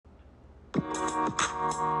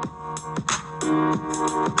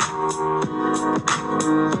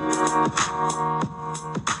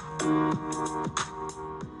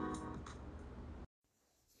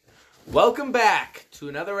Welcome back to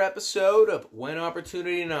another episode of When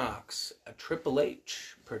Opportunity Knocks, a Triple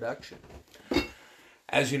H production.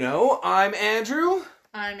 As you know, I'm Andrew.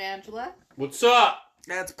 I'm Angela. What's up?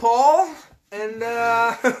 That's Paul. And,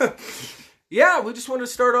 yeah, we just want to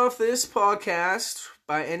start off this podcast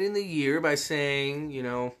by ending the year by saying, you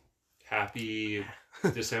know... Happy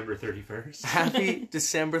December 31st. Happy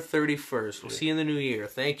December 31st. We'll see you in the new year.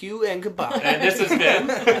 Thank you and goodbye. And this has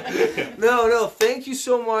been... No, thank you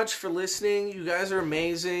so much for listening. You guys are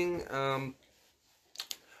amazing.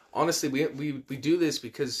 Honestly, we do this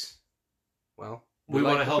because, well... We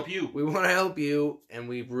want to help you. We want to help you, and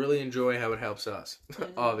we really enjoy how it helps us,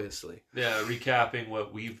 obviously. Yeah, recapping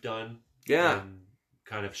what we've done. Yeah. And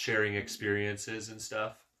kind of sharing experiences and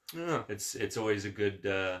stuff. Yeah. It's always a good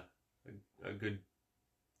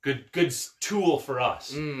tool for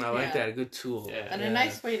us. I like that. A good tool. Yeah. And a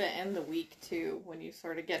nice way to end the week, too, when you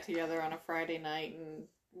sort of get together on a Friday night and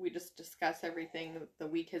we just discuss everything that the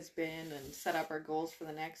week has been and set up our goals for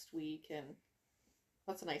the next week. And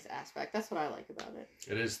that's a nice aspect. That's what I like about it.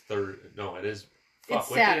 It is it is... It's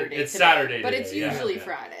Saturday. It's today, Saturday but today, it's usually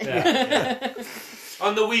Friday. Yeah.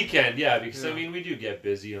 On the weekend, because I mean, we do get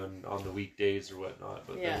busy on the weekdays or whatnot,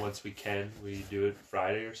 but then once we can, we do it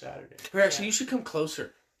Friday or Saturday. Actually, you should come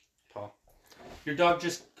closer, Paul. Your dog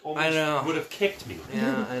just almost would have kicked me.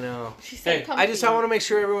 Yeah, I know. She said, Hey, I want to make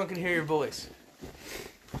sure everyone can hear your voice.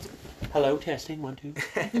 Hello, testing, 1, 2.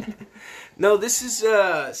 No, this is,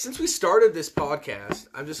 since we started this podcast,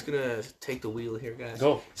 I'm just going to take the wheel here, guys.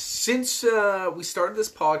 Go. Since we started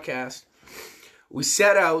this podcast, we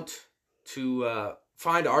set out to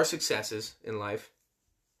find our successes in life.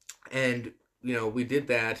 And, you know, we did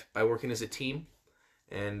that by working as a team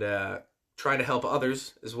and trying to help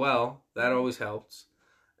others as well. That always helps.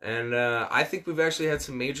 And I think we've actually had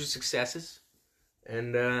some major successes.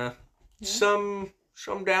 And some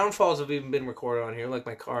downfalls have even been recorded on here, like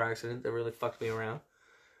my car accident that really fucked me around.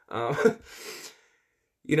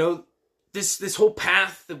 You know, this whole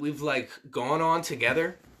path that we've like gone on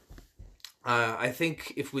together. I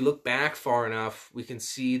think if we look back far enough, we can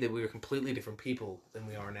see that we were completely different people than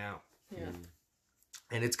we are now. Yeah.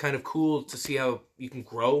 And it's kind of cool to see how you can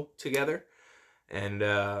grow together. And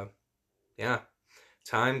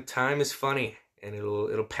time is funny, and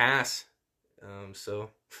it'll pass. So.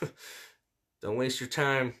 Don't waste your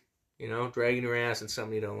time, you know, dragging your ass in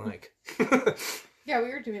something you don't like. Yeah, we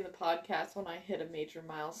were doing the podcast when I hit a major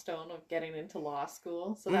milestone of getting into law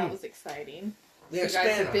school, so that was exciting. Yeah, you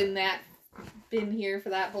guys have been here for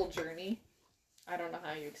that whole journey. I don't know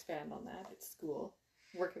how you expand on that. It's school.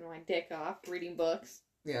 Working my dick off, reading books.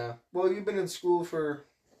 Yeah. Well, you've been in school for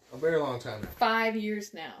a very long time now. 5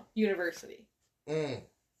 years now. University. Yeah,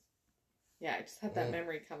 I just had that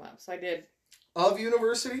memory come up. So I did... Of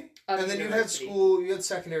university? And then university. you had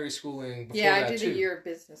secondary schooling before that, I did too. a year of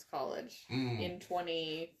business college in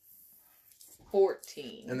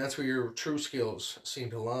 2014. And that's where your true skills seem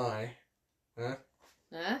to lie. Huh?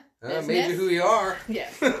 Business? Made you who you are.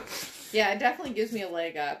 Yes. Yeah, it definitely gives me a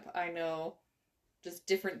leg up. I know just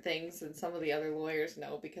different things than some of the other lawyers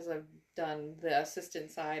know because I've done the assistant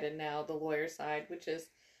side and now the lawyer side, which is,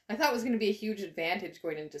 I thought was going to be a huge advantage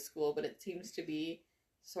going into school, but it seems to be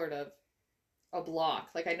sort of a block.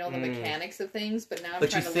 Like, I know the mechanics of things, but now I'm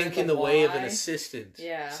trying to learn think in the way of an assistant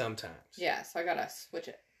sometimes. Yeah, so I gotta switch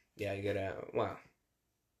it. Yeah, you gotta, wow.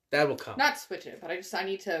 That will come. Not switch it, but I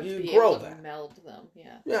need to be grow able to meld them.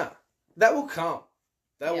 Yeah. Yeah, that will come.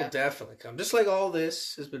 That will definitely come. Just like all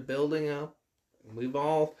this has been building up. We've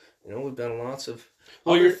all, we've done lots of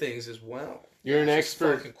other things as well. You're an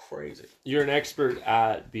expert. Fucking crazy. You're an expert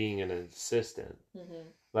at being an assistant.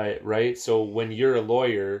 Right? So when you're a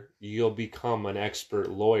lawyer, you'll become an expert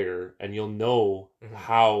lawyer and you'll know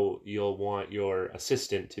how you'll want your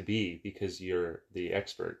assistant to be because you're the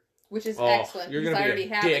expert. Which is excellent because I already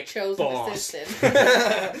have a chosen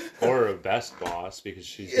assistant. Or a best boss because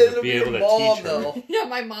she's going to be able to teach her. Though. Yeah,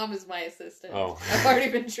 my mom is my assistant. Oh. I've already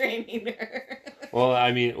been training her. Well,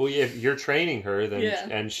 I mean, if you're training her then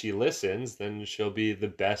and she listens, then she'll be the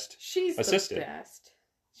best assistant. The best.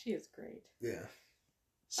 She is great. Yeah.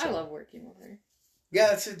 So. I love working with her.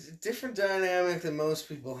 Yeah, it's a different dynamic than most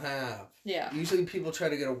people have. Yeah. Usually people try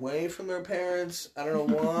to get away from their parents. I don't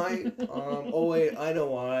know why. Oh, wait, I know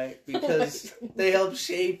why. Because they helped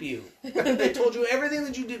shape you. They told you everything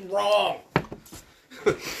that you did wrong.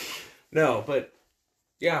 No, but,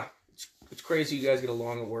 yeah. It's crazy you guys get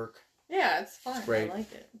along at work. Yeah, it's fun. It's great. I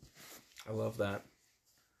like it. I love that.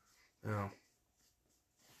 Oh.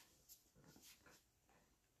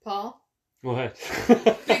 Paul? What?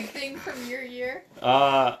 Big thing from your year?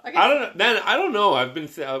 I don't know, man. I don't know. I've been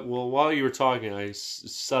well while you were talking. I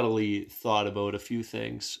subtly thought about a few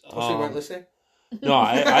things. So you weren't listening? No,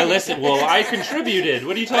 I listened. Well, I contributed.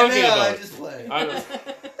 What are you talking about? I just play.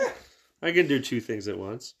 I can do two things at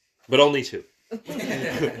once, but only two.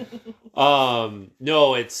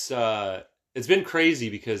 No, it's been crazy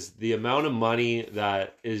because the amount of money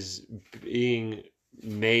that is being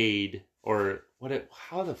made, or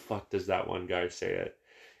how the fuck does that one guy say it?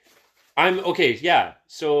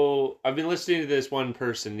 So I've been listening to this one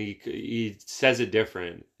person. He says it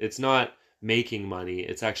different. It's not making money.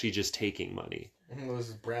 It's actually just taking money. Was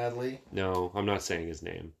it Bradley? No, I'm not saying his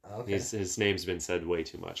name. Okay. His name's been said way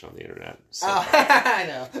too much on the internet. So. I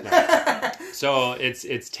know. No. So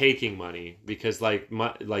it's taking money because like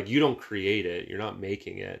you don't create it. You're not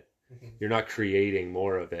making it. You're not creating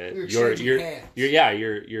more of it. You're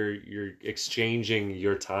exchanging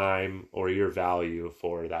your time or your value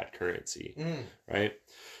for that currency, right?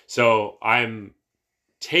 So I'm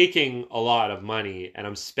taking a lot of money and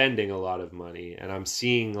I'm spending a lot of money, and I'm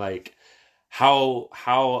seeing like how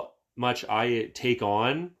much I take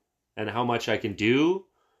on and how much I can do.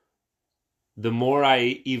 The more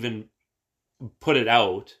I even put it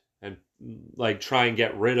out and like try and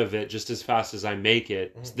get rid of it just as fast as I make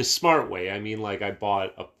it, the smart way. I mean, like I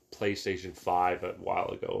bought a PlayStation 5 a while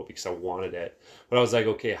ago because I wanted it, but I was like,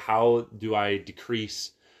 okay, how do I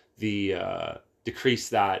decrease that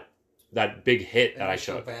big hit that I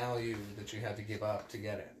took? Value that you had to give up to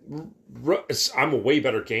get it. I'm a way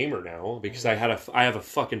better gamer now because I have a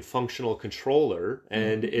fucking functional controller,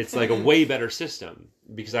 and it's like a way better system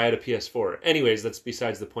because I had a PS4. Anyways, that's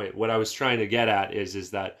besides the point. What I was trying to get at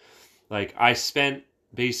is that like I spent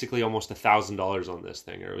basically almost $1,000 on this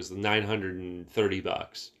thing, or it was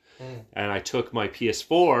 $930, and I took my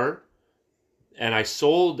PS4 and I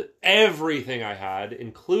sold everything I had,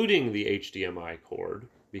 including the HDMI cord,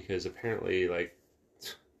 because apparently like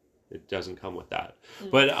it doesn't come with that.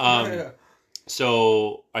 But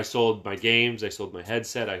so I sold my games, I sold my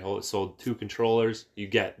headset, I sold 2 controllers. You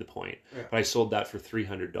get the point. Yeah. But I sold that for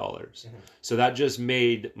 $300. So that just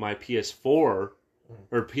made my PS4 or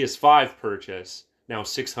PS5 purchase now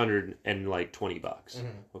 $620.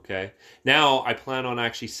 Okay. Now I plan on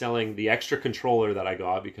actually selling the extra controller that I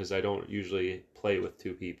got because I don't usually play with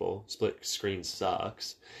 2 people. Split screen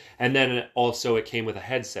sucks. And then also it came with a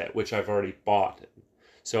headset, which I've already bought.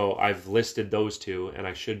 So I've listed those 2, and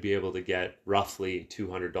I should be able to get roughly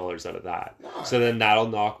 $200 out of that. Nice. So then that'll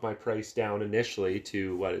knock my price down initially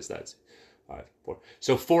to, what is that? 5, 4.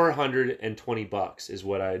 So $420 is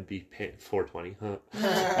what I'd be paying. 420, huh?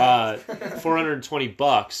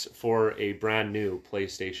 $420 for a brand new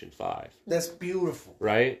PlayStation 5. That's beautiful.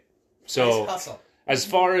 Right? So nice hustle. As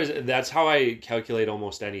far as that's how I calculate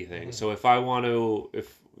almost anything. So if I want to,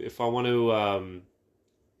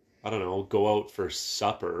 I don't know, go out for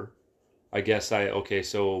supper, I guess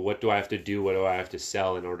so what do I have to do? What do I have to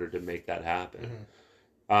sell in order to make that happen?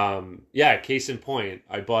 Case in point,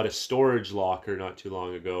 I bought a storage locker not too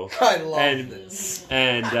long ago. I love this.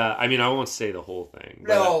 And I mean, I won't say the whole thing.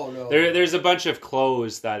 But, no. There's a bunch of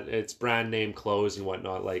clothes that it's brand name clothes and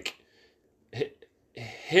whatnot. Like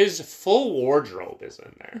his full wardrobe is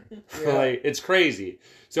in there. Yeah. Like it's crazy.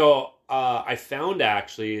 So I found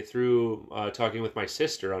actually through talking with my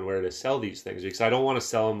sister on where to sell these things, because I don't want to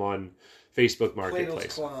sell them on Facebook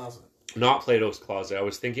Marketplace. Plato's Closet. Not Plato's Closet. I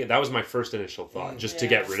was thinking that was my first initial thought, just to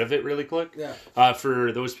get rid of it really quick. Yeah.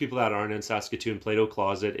 For those people that aren't in Saskatoon, Plato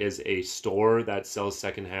Closet is a store that sells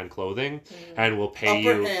secondhand clothing and will pay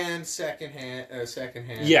upper hand, secondhand clothing.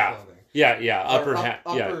 Yeah.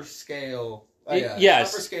 Upper scale.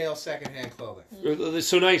 Yes. Upper scale secondhand clothing.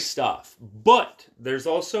 So nice stuff. But there's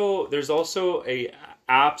also a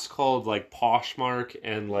apps called like Poshmark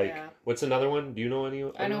and like what's another one? Do you know any?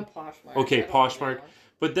 I know Poshmark. Okay, Poshmark.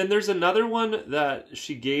 But then there's another one that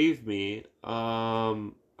she gave me.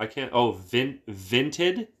 I can't. Oh,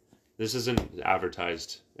 Vinted. This isn't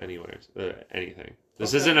advertised anyways. Anything.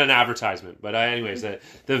 This isn't an advertisement. But anyways, the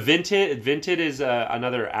Vinted is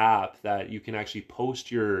another app that you can actually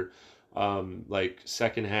post your like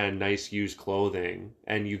secondhand nice used clothing,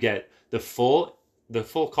 and you get the full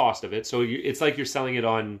cost of it. So it's like you're selling it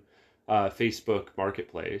on Facebook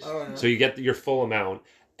Marketplace. Oh, yeah. So you get your full amount.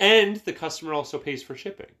 And the customer also pays for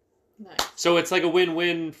shipping. Nice. So it's like a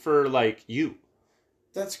win-win for like you.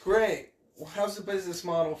 That's great. Well, how's the business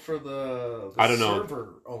model for the I don't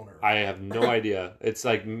server owner? I have no idea. It's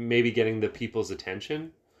like maybe getting the people's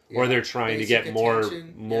attention, or they're trying to get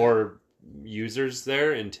more users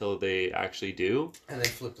there until they actually do. And then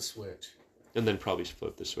flip the switch. And then probably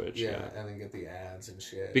flip the switch. Yeah, and then get the ads and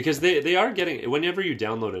shit. Because they are getting, whenever you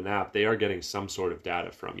download an app, they are getting some sort of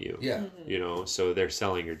data from you. Yeah. You know, so they're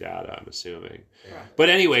selling your data, I'm assuming. Yeah. But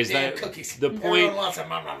anyways, Cookies. the point...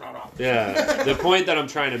 Of yeah, the point that I'm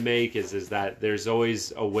trying to make is that there's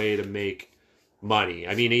always a way to make money.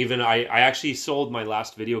 I mean, even I actually sold my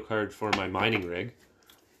last video card for my mining rig.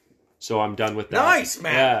 So I'm done with that. Nice,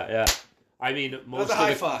 man. Yeah. I mean, most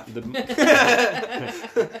That's a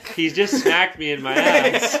of he just smacked me in my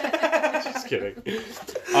ass. Just kidding.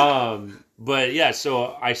 But yeah,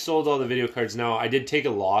 so I sold all the video cards. Now I did take a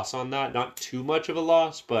loss on that, not too much of a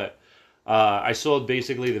loss, but I sold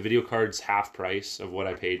basically the video cards half price of what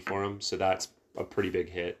I paid for them. So that's a pretty big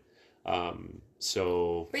hit.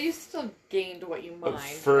 So, but you still gained what you mined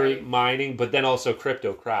for right? mining, but then also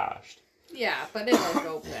crypto crashed. Yeah, but it'll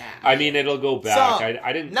go back. I mean, it'll go back. So,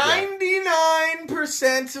 I didn't.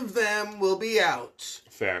 99% of them will be out.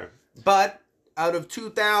 Fair. But out of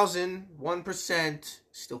 2,000, 1%,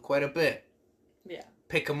 still quite a bit. Yeah.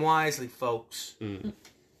 Pick them wisely, folks. Mm.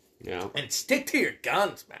 Yeah. And stick to your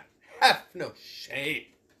guns, man. Have no shame.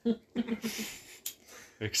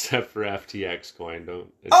 Except for FTX coin,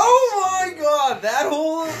 don't. Oh my god, that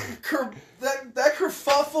whole that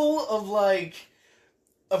kerfuffle of like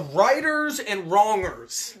of writers and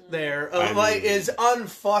wrongers there is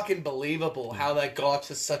unfucking believable how that got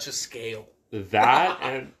to such a scale. That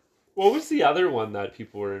and what was the other one that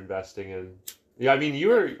people were investing in? Yeah, I mean you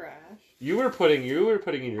were putting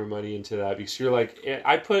in your money into that because you're like,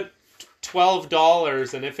 I put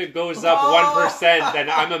 $12, and if it goes up 1%, then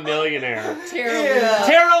I'm a millionaire.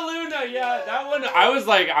 Terra Luna, yeah, that one. I was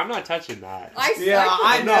like, I'm not touching that.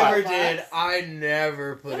 I never did. I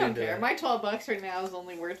never put into it. My $12 right now is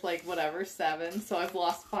only worth like whatever $7, so I've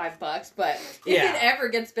lost $5. But if it ever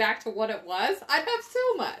gets back to what it was, I'd have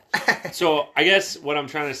so much. So I guess what I'm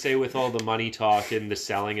trying to say with all the money talk and the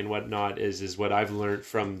selling and whatnot is what I've learned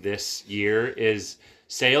from this year is.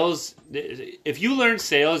 Sales, if you learn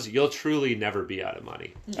sales, you'll truly never be out of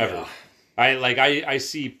money. Ever. Yeah. I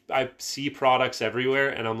see products everywhere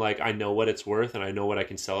and I'm like, I know what it's worth and I know what I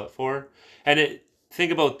can sell it for. And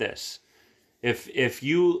think about this. If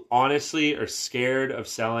you honestly are scared of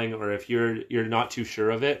selling or if you're not too sure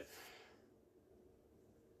of it,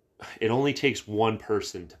 it only takes one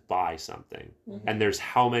person to buy something. Mm-hmm. And there's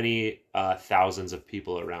how many thousands of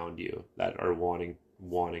people around you that are wanting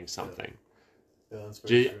something. Yeah, that's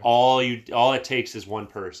very true. All it takes is one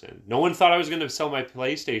person. No one thought I was going to sell my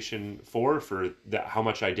PlayStation 4 for how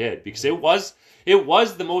much I did because it was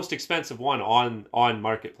the most expensive one on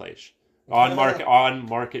Marketplace. On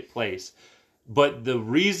Marketplace. But the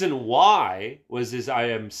reason why is I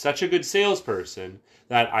am such a good salesperson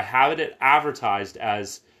that I have it advertised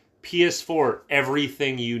as PS4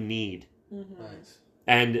 everything you need. Mm-hmm. Nice.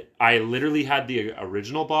 And I literally had the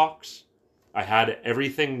original box. I had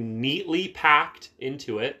everything neatly packed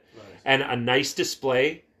into it, and a nice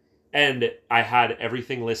display, and I had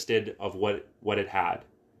everything listed of what it had.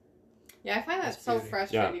 Yeah, I find that so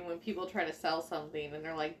frustrating when people try to sell something and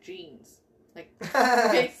they're like jeans, like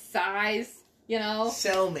okay, size, you know.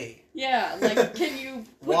 Sell me. Yeah, like can you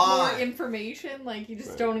put more information? Like you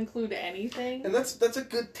just don't include anything. And that's a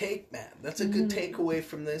good take, man. That's a good takeaway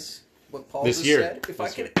from this. What Paul just said. If I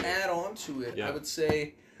could add on to it, I would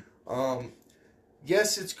say.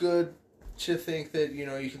 Yes, it's good to think that you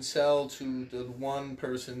can sell to the one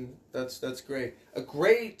person. That's great. A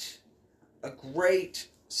great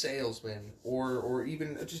salesman or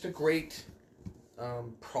even just a great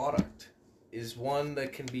product is one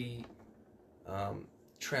that can be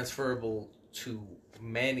transferable to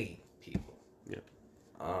many people. Yeah.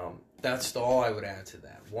 That's all I would add to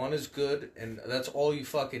that. One is good, and that's all you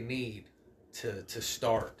fucking need to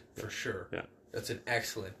start for sure. Yeah. That's an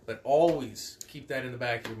excellent, but always keep that in the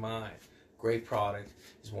back of your mind. Great product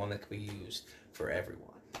is one that can be used for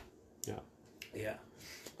everyone. Yeah. Yeah.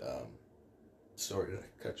 Sorry to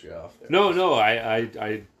cut you off there. No,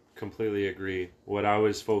 I completely agree. What I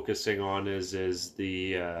was focusing on is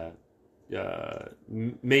the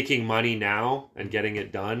making money now and getting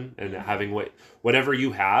it done and having whatever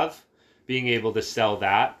you have. Being able to sell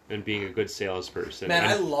that and being a good salesperson. Man,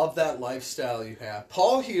 I love that lifestyle you have.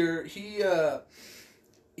 Paul here, he's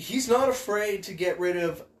not afraid to get rid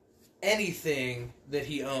of anything that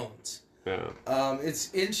he owns. Yeah.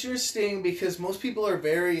 It's interesting because most people are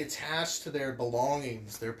very attached to their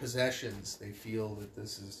belongings, their possessions. They feel that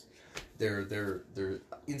this is their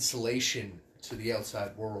insulation to the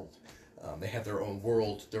outside world. They have their own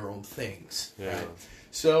world, their own things. Yeah. Right?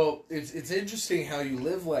 So it's interesting how you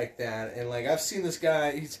live like that, and like I've seen this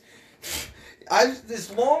guy.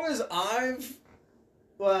 As long as I've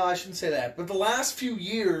well, I shouldn't say that, but the last few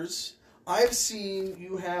years, I've seen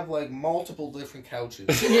you have like multiple different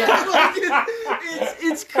couches. Yeah. Like,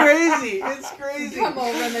 it's crazy. It's crazy. Come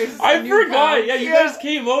over and there's I a new forgot. couch. Yeah, you guys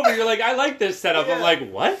came over. You're like, I like this setup. Yeah. I'm like,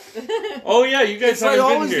 what? Oh yeah, you guys It's like haven't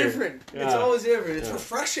been always here. different. Yeah. It's always different. It's Yeah.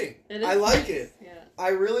 refreshing. It is I like nice. it. Yeah. I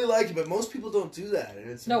really like it, but most people don't do that, and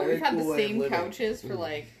it's a No, very we've had cool the way of same living. couches for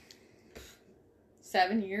like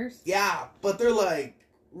 7 years. Yeah, but they're like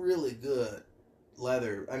really good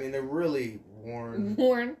leather. I mean, they're really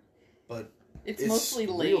worn, but It's It's mostly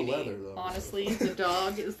real lady. leather, though. Honestly, the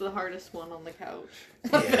dog is the hardest one on the couch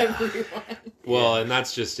of Yeah. everyone. Well, and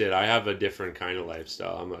that's just it. I have a different kind of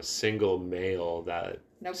lifestyle. I'm a single male that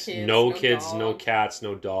No kids. no kids, no dog. cats,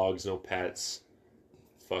 no dogs, no pets.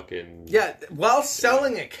 Fucking yeah. While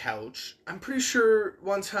selling a couch, I'm pretty sure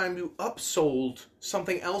one time you upsold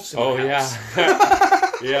something else in Oh, the house.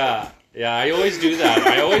 yeah. Yeah, I always do that.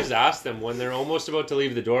 I always ask them when they're almost about to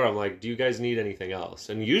leave the door. I'm like, "Do you guys need anything else?"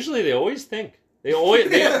 And usually they always think. They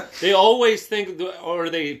always think, or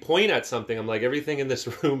they point at something. I'm like, "Everything in this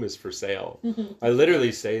room is for sale." I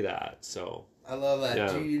literally say that. So I love that.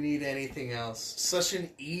 Yeah. Do you need anything else? Such an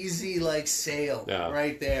easy like sale Yeah.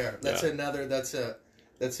 right there. That's Yeah. another. That's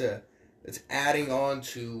adding on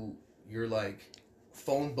to your like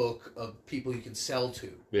phone book of people you can sell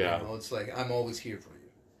to. Yeah. You know, it's like I'm always here for you.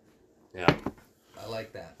 yeah, I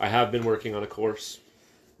like that. I have been working on a course.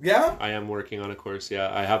 Yeah. I am working on a course. Yeah,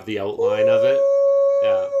 I have the outline of it.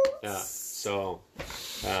 Yeah. So,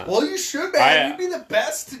 Well, you should, man. You'd be the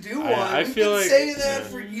best to do one. I We've feel been like- saying that yeah.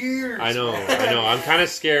 for years. I know. man. I'm kind of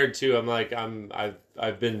scared too. I'm like,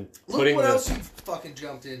 I've been Look putting what this. else you fucking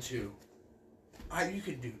jumped into. You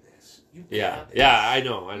can do this. You Yeah, got this. yeah, I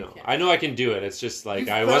know. can. I know I can do it. It's just like You've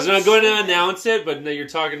I got wasn't it going so to announce it, but you're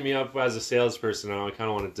talking me up as a salesperson, and I kind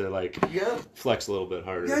of wanted to like Yeah. flex a little bit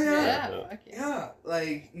harder. Yeah. Yeah. Fuck yeah. Yeah,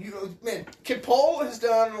 like man, Paul has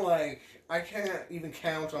done like I can't even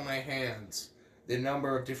count on my hands the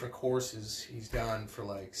number of different courses he's done for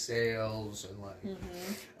like sales and like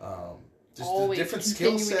just Always the different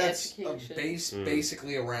skill continuing sets education.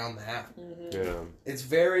 basically around that. Yeah, It's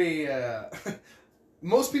very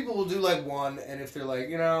most people will do like one, and if they're like,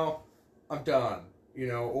 I'm done,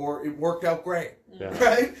 or it worked out great, yeah,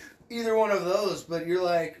 right? Either one of those, but you're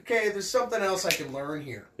like, okay, there's something else I can learn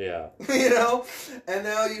here. yeah, And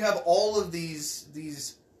now you have all of these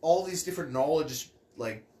different knowledge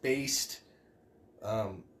like based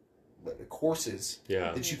courses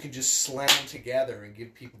yeah. that you can just slam together and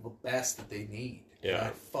give people the best that they need. Yeah. And I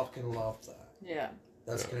fucking love that. Yeah.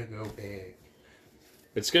 That's gonna go big.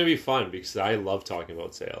 It's gonna be fun because I love talking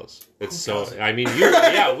about sales. It's Who so. doesn't? I mean,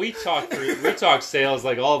 we talk sales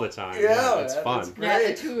like all the time. It's that's fun. great. Yeah,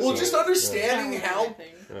 the two of Well, you. just understanding Yeah. how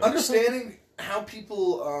Yeah. understanding how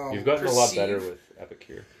people You've gotten a lot perceive- better with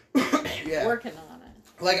Epicure. yeah. Working on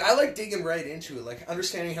it. Like I like digging right into it, like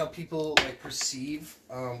understanding how people like perceive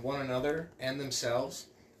one another and themselves,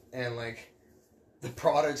 and like the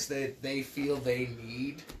products that they feel they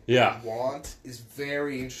need Yeah. and want is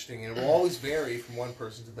very interesting, and it will always vary from one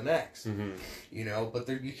person to the next. Mm-hmm. But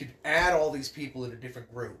you could add all these people into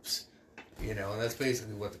different groups. And that's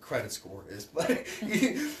basically what the credit score is. But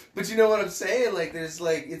but you know what I'm saying? Like there's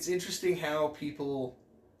like it's interesting how people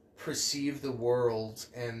perceive the world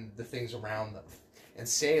and the things around them. And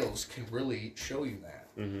sales can really show you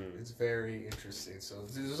that. Mm-hmm. It's very interesting. So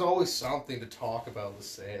there's always something to talk about with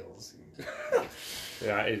sales.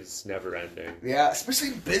 Yeah, it's never ending. Yeah,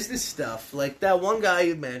 especially business stuff. Like that one guy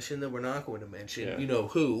you mentioned that we're not going to mention. Yeah. You know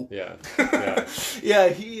who. Yeah, yeah,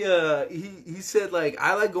 Yeah, he said like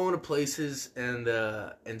I like going to places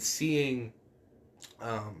and seeing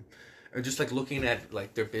or just like looking at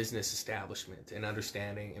like their business establishment and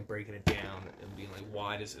understanding and breaking it down and being like,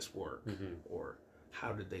 why does this work? Mhm. Or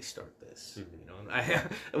how did they start this? Mhm.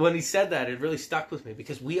 And when he said that, it really stuck with me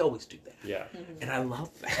because we always do that. yeah. And I love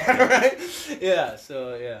that, right? Yeah,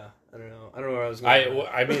 so yeah, I don't know where I was going.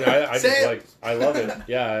 I mean, I just Say it. like, I love it.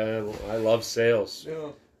 Yeah, I love sales. Yeah.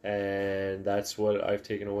 And that's what I've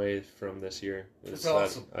taken away from this year. That's is that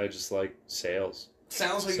awesome. I just like sales.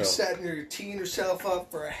 Sounds like So- you're teeing yourself up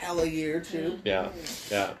for a hell of a year too. Yeah,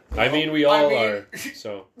 yeah. Well, I mean, we all I mean- are.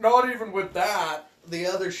 So Not even with that, the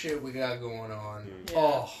other shit we got going on. Yeah.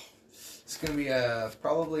 Oh, it's gonna be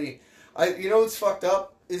probably. What's fucked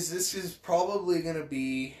up is this is probably gonna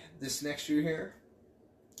be this next year here.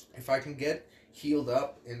 If I can get healed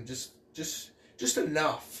up and just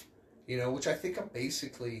enough, which I think I'm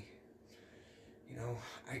basically.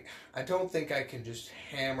 I don't think I can just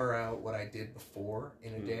hammer out what I did before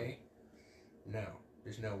in a day. No,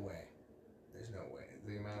 there's no way. There's no way.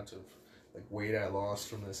 The amount of weight I lost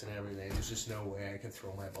from this and everything. There's just no way I can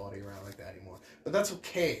throw my body around like that anymore. But that's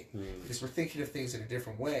okay, because we're thinking of things in a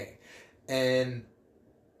different way. And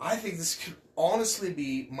I think this could honestly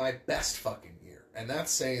be my best fucking year. And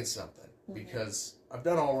that's saying something, because I've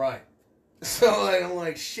done all right. So I'm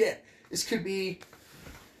like, shit, this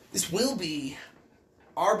will be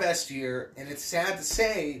our best year. And it's sad to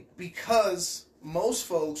say, because most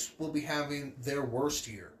folks will be having their worst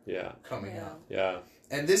year coming up. Yeah.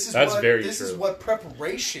 And this is what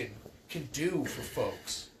preparation can do for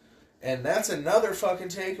folks. And that's another fucking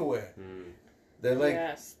takeaway. They're like,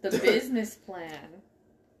 yes, the business plan.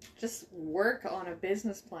 Just work on a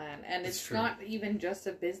business plan. And it's not even just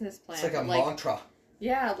a business plan. It's like a mantra.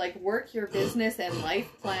 Yeah, like work your business and life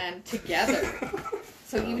plan together.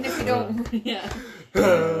 So even if you don't, even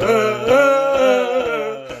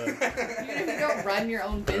if you don't run your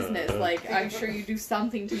own business, like I'm sure you do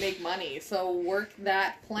something to make money. So work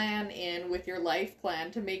that plan in with your life plan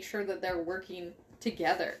to make sure that they're working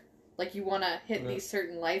together. Like you want to hit these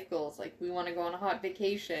certain life goals. Like we want to go on a hot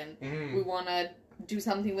vacation. We want to do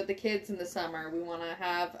something with the kids in the summer. We want to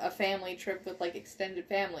have a family trip with like extended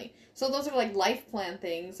family. So those are like life plan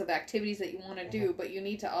things of activities that you want to do, but you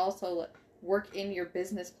need to also work in your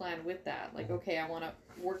business plan with that. Like, okay, I want to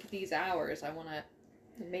work these hours. I want to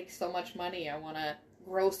make so much money. I want to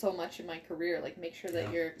grow so much in my career. Like, make sure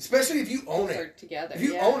that you're... Especially if you own it. Together. If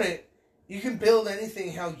you own it, you can build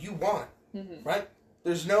anything how you want. Right?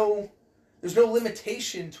 There's no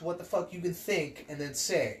limitation to what the fuck you can think and then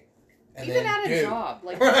say. And even then at a job.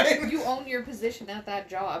 Like, you own your position at that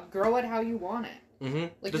job. Grow it how you want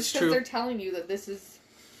it. Like, just because they're telling you that this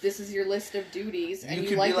is your list of duties, and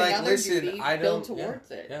you like another duty, build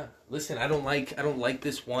towards it. Yeah. Listen, I don't like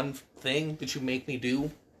this one thing that you make me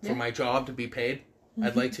do for my job to be paid.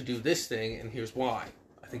 I'd like to do this thing, and here's why.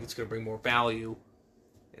 I think it's going to bring more value,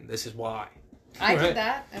 and this is why. I did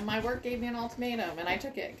that, and my work gave me an ultimatum, and I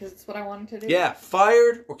took it, because it's what I wanted to do. Yeah,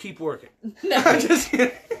 fired or keep working. No. I'm just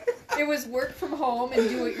kidding. It was work from home and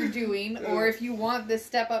do what you're doing, or if you want this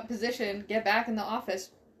step-up position, get back in the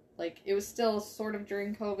office. Like, it was still sort of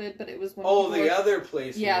during COVID, but it was when other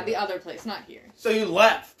place. Yeah, the other place, not here. So you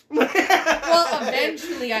left. Well,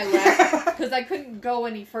 eventually I left, because I couldn't go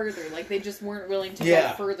any further. Like, they just weren't willing to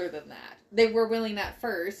go further than that. They were willing at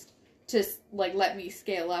first to, like, let me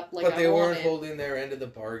scale up like I wanted. But they weren't holding their end of the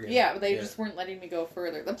bargain. Yeah, but they just weren't letting me go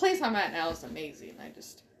further. The place I'm at now is amazing. I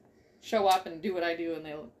just show up and do what I do, and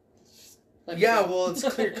they'll just let me go. Well, it's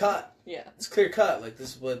clear cut. It's clear cut. Like,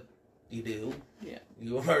 this is what you do. Yeah.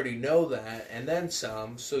 You already know that, and then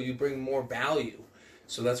some, so you bring more value.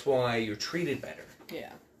 So that's why you're treated better.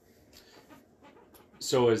 Yeah.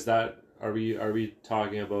 So is that, are we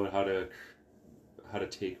talking about how to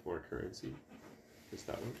take more currency? Is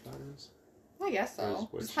that what that is? I guess so.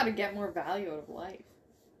 Just how to get more value out of life.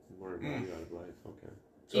 More value out of life, okay.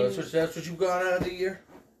 So that's what you got out of the year?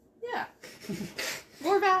 Yeah.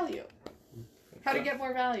 More value. How to get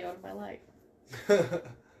more value out of my life.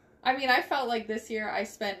 I mean, I felt like this year I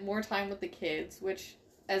spent more time with the kids, which,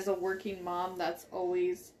 as a working mom, that's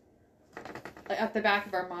always at the back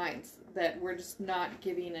of our minds, that we're just not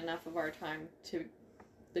giving enough of our time to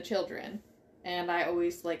the children. And I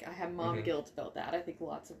always, I have mom guilt about that. I think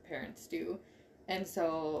lots of parents do. And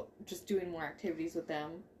so, just doing more activities with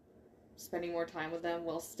them, spending more time with them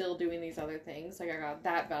while still doing these other things, I got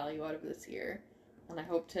that value out of this year. And I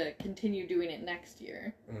hope to continue doing it next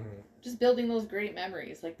year. Just building those great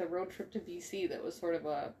memories, like the road trip to BC that was sort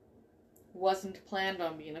of wasn't planned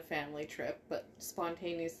on being a family trip, but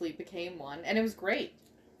spontaneously became one. And it was great.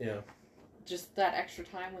 Yeah. Just that extra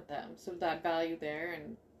time with them. So that value there,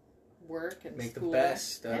 and work and make school. The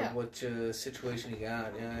best out of what situation you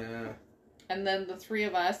got. Yeah. And then the three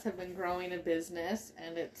of us have been growing a business,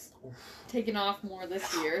 and it's taken off more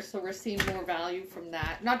this year, so we're seeing more value from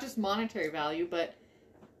that. Not just monetary value, but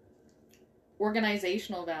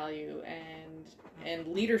organizational value and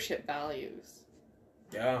leadership values.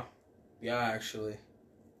 Yeah, actually.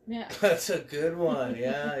 Yeah. That's a good one.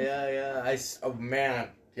 Yeah. Oh, man.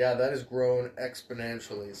 Yeah, that has grown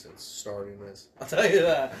exponentially since starting this. I'll tell you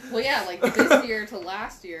that. Well, yeah, like this year to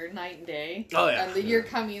last year, night and day. Oh, yeah. And the year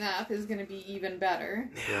coming up is going to be even better.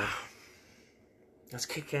 Yeah. That's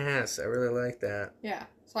kick-ass. I really like that. Yeah.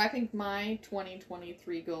 So I think my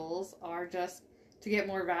 2023 goals are just to get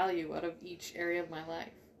more value out of each area of my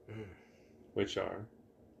life. Which are?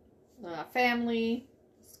 Family,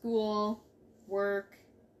 school, work,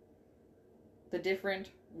 the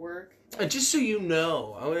different work. Just so you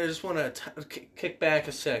know, I just want to kick back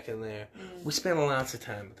a second there. We spend lots of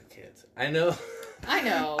time with the kids. I know I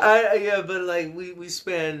know. Yeah, but like we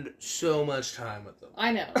spend so much time with them.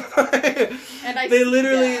 I know. And they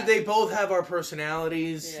literally they both have our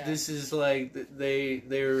personalities. Yeah. This is like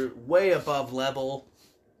they're way above level.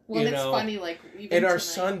 Well, it's funny, like even and our tonight.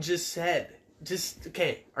 son just said,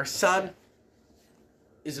 our son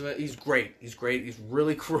he's great. He's great. He's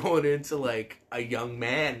really growing into like a young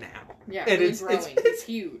man now. Yeah, and really growing. It's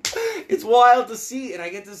huge. It's wild to see, and I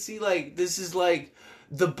get to see like this is like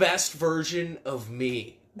the best version of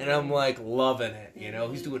me, and I'm like loving it. You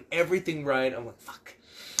know, he's doing everything right. I'm like, fuck,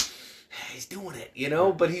 he's doing it. You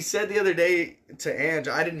know, but he said the other day to Ange,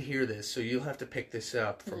 I didn't hear this, so you'll have to pick this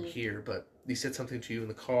up from here. But he said something to you in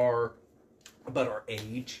the car about our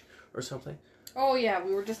age or something. Oh yeah,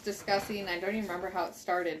 we were just discussing. I don't even remember how it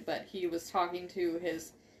started, but he was talking to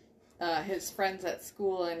his friends at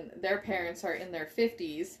school, and their parents are in their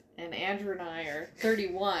 50s, and Andrew and I are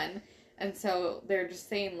 31, and so they're just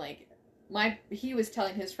saying like, he was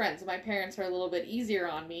telling his friends, my parents are a little bit easier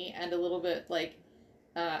on me and a little bit like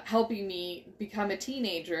helping me become a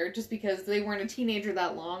teenager, just because they weren't a teenager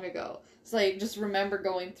that long ago. So I just remember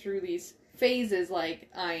going through these phases like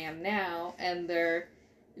I am now, and they're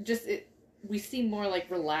just we seem more like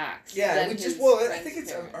relaxed. Yeah, than I think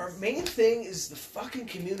it's our main thing is the fucking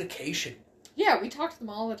communication. Yeah, we talk to them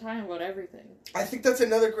all the time about everything. I think that's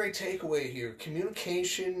another great takeaway here.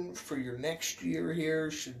 Communication for your next year here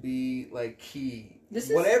should be like key.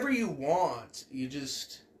 Whatever you want, you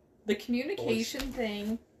just the communication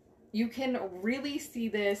thing. You can really see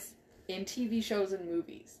this in TV shows and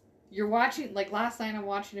movies. You're watching, like last night I'm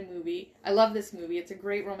watching a movie. I love this movie. It's a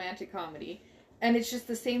great romantic comedy. And it's just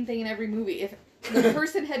the same thing in every movie. If the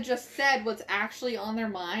person had just said what's actually on their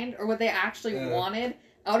mind or what they actually wanted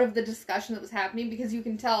out of the discussion that was happening, because you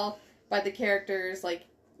can tell by the characters, like,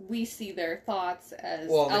 we see their thoughts as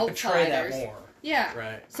outsiders. Portray that more. Yeah.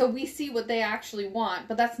 Right. So we see what they actually want,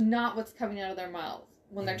 but that's not what's coming out of their mouth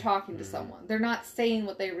when they're talking to someone. They're not saying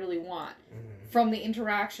what they really want from the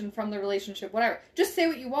interaction, from the relationship, whatever. Just say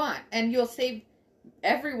what you want, and you'll save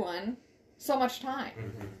everyone so much time,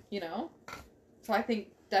 you know? So I think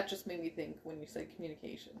that just made me think when you said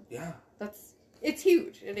communication. Yeah. It's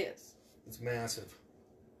huge. It is. It's massive.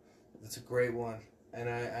 It's a great one. And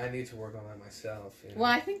I need to work on that myself. You know?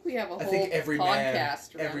 Well, I think we have a whole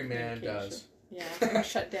podcast around every man does. Yeah, we're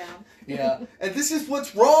shut down. Yeah. And this is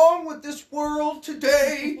what's wrong with this world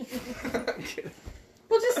today.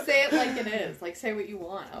 Well, just say it like it is. Like, say what you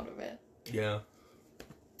want out of it. Yeah.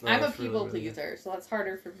 No, I'm a people pleaser, so that's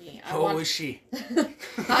harder for me. Is she?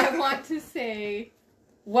 I want to say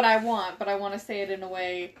what I want, but I want to say it in a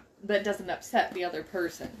way that doesn't upset the other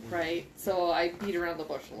person, right? So I beat around the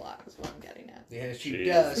bush a lot, is what I'm getting at. Yeah, she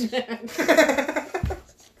does.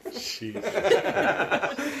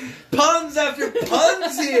 Puns after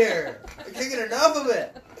puns here! I can't get enough of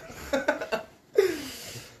it!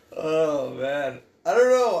 Oh, man. I don't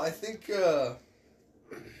know. I think,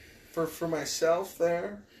 for myself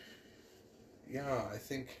there, yeah, I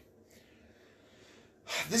think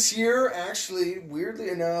this year, actually, weirdly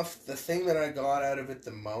enough, the thing that I got out of it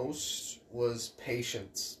the most was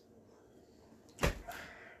patience.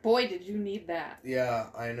 Boy, did you need that. Yeah,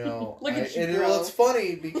 I know. Look at you, bro. It's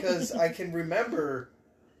funny because I can remember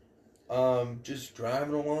just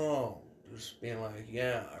driving along, just being like,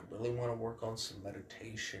 yeah, I really want to work on some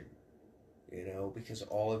meditation, you know, because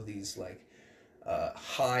all of these, like,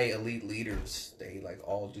 high elite leaders, they, like,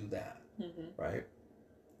 all do that, right?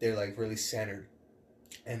 They're, like, really centered.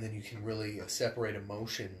 And then you can really separate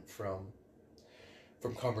emotion from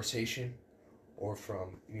conversation or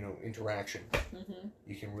from, you know, interaction.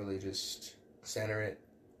 You can really just center it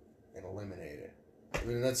and eliminate it. I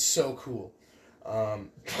mean, that's so cool.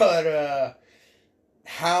 But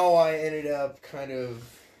how I ended up kind of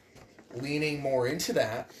leaning more into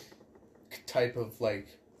that type of, like,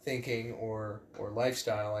 thinking or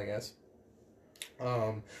lifestyle, I guess,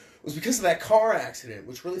 was because of that car accident,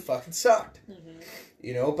 which really fucking sucked.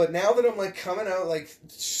 You know, but now that I'm, like, coming out, like,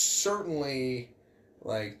 certainly,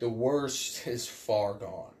 like, the worst is far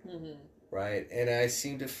gone. Right? And I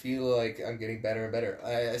seem to feel like I'm getting better and better.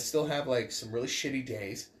 I still have, like, some really shitty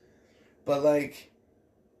days. But, like,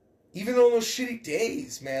 even on those shitty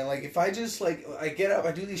days, man, like, if I just, like, I get up,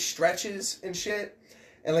 I do these stretches and shit,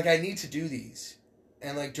 and, like, I need to do these.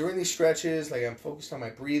 And, like, during these stretches, like, I'm focused on my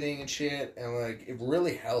breathing and shit, and, like, it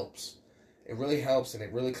really helps. It really helps, and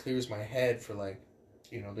it really clears my head for, like,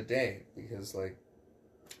 you know, the day. Because, like,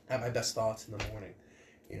 I have my best thoughts in the morning,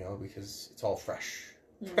 you know, because it's all fresh.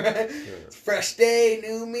 It's fresh day,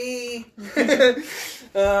 new me.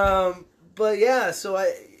 But, yeah, so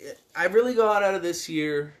I really got out of this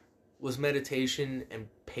year was meditation and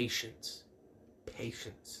patience.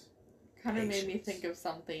 Patience. Kind of made me think of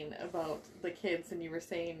something about the kids, and you were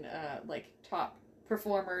saying like top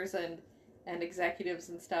performers and executives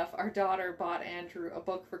and stuff. Our daughter bought Andrew a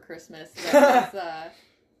book for Christmas that was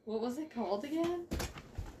what was it called again?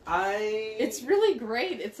 It's really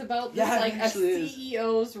great. It's about this, like a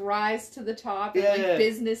CEO's rise to the top and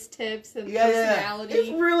business tips and personality. It's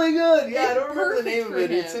really good. Yeah, I don't remember the name of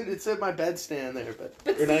it. It's at my bedstand there, but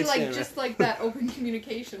see, like just like that open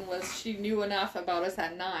communication was she knew enough about us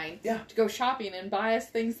at 9 to go shopping and buy us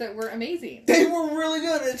things that were amazing. They were really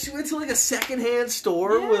good. And she went to like a secondhand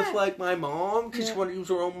store with like my mom because she wanted to use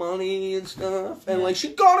her own money and stuff, and like she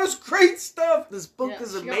got us great stuff. This book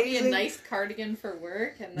is amazing. She got me a nice cardigan for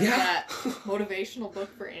work and that motivational book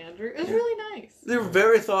for Andrew. It was really nice. They were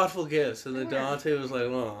very thoughtful gifts, and then Dante was like,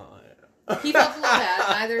 "Oh." He felt a little bad.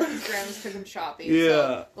 Neither of his grandmas took him shopping.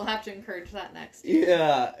 So we'll have to encourage that next year.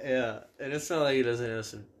 Yeah. And it's not like he doesn't have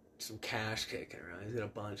some cash kicking around. He's got a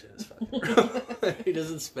bunch in his fucking room. He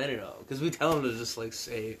doesn't spend it all because we tell him to just like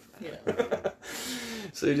save. Yeah.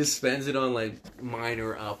 So he just spends it on like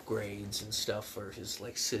minor upgrades and stuff for his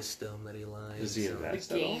like system that he likes. Is he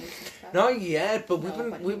invest at all? Not yet, but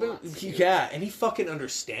we've been and he fucking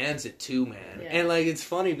understands it too, man. Yeah. And like it's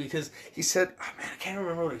funny because he said, "Oh man, I can't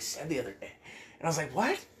remember what he said the other day," and I was like,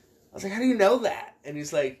 "What?" I was like, "How do you know that?" And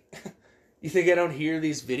he's like, "You think I don't hear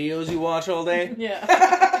these videos you watch all day?" Yeah.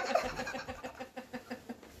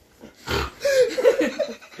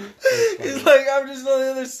 He's like, "I'm just on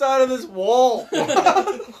the other side of this wall."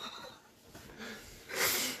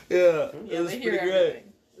 It was pretty great.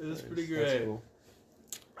 It was pretty great.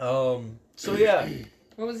 Cool. So yeah.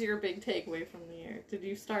 What was your big takeaway from the year? Did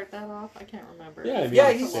you start that off? I can't remember.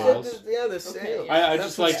 Yeah, he said the sales. Okay, I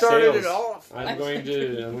just like started sales. It off. I'm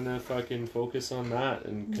gonna fucking focus on that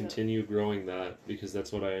and continue growing that because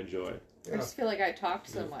that's what I enjoy. I just feel like I talked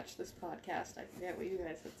so much this podcast. I forget what you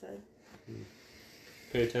guys had said.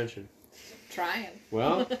 Pay attention. Trying.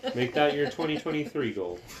 Well, make that your 2023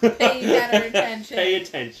 goal. Pay better attention. Pay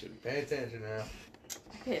attention. Pay attention now.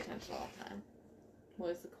 I pay attention all the time.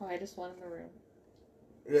 Was the quietest one in the room.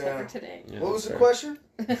 Yeah. Except for today. Yeah, what was the question?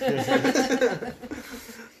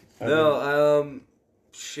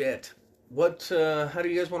 Shit. What? How do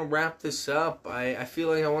you guys want to wrap this up? I feel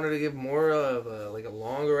like I wanted to give more of a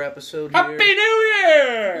longer episode here. Happy New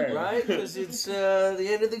Year! Right? Because it's the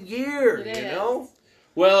end of the year, you know?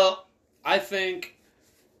 Well, I think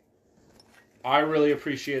I really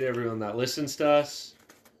appreciate everyone that listens to us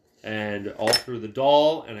and all through the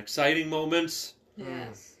dull and exciting moments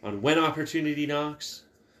on When Opportunity Knocks.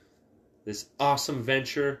 This awesome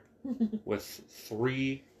venture with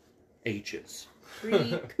 3 H's.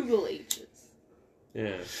 3 cool H's.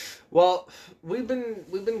 Yeah. Well, we've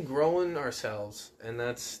been growing ourselves, and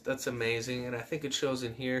that's amazing, and I think it shows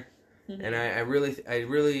in here. Mm-hmm. And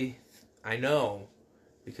I know,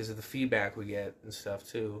 because of the feedback we get and stuff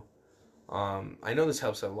too. I know this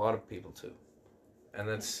helps a lot of people too,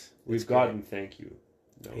 and we've gotten thank you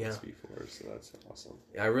notes before, so that's awesome.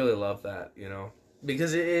 Yeah, I really love that,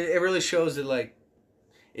 because it really shows that like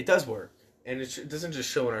it does work, and it doesn't just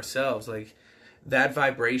show in ourselves. Like that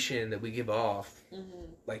vibration that we give off,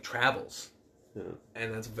 like travels,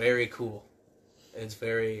 and that's very cool. It's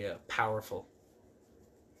very powerful.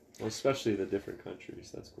 Well, especially the different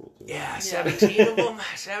countries. That's cool, too. Yeah, 17 of them.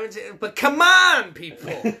 17. But come on,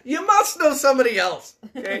 people. You must know somebody else.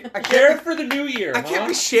 Okay? I care for the new year, I can't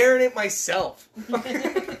be sharing it myself.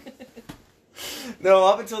 No,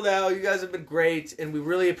 up until now, you guys have been great, and we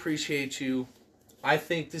really appreciate you. I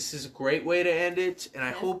think this is a great way to end it, and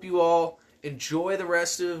I hope you all enjoy the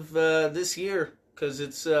rest of this year, because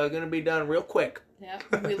it's going to be done real quick. Yeah,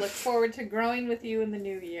 we look forward to growing with you in the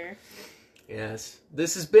new year. Yes.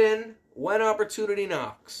 This has been When Opportunity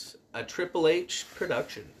Knocks, a Triple H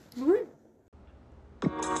production. Mm-hmm.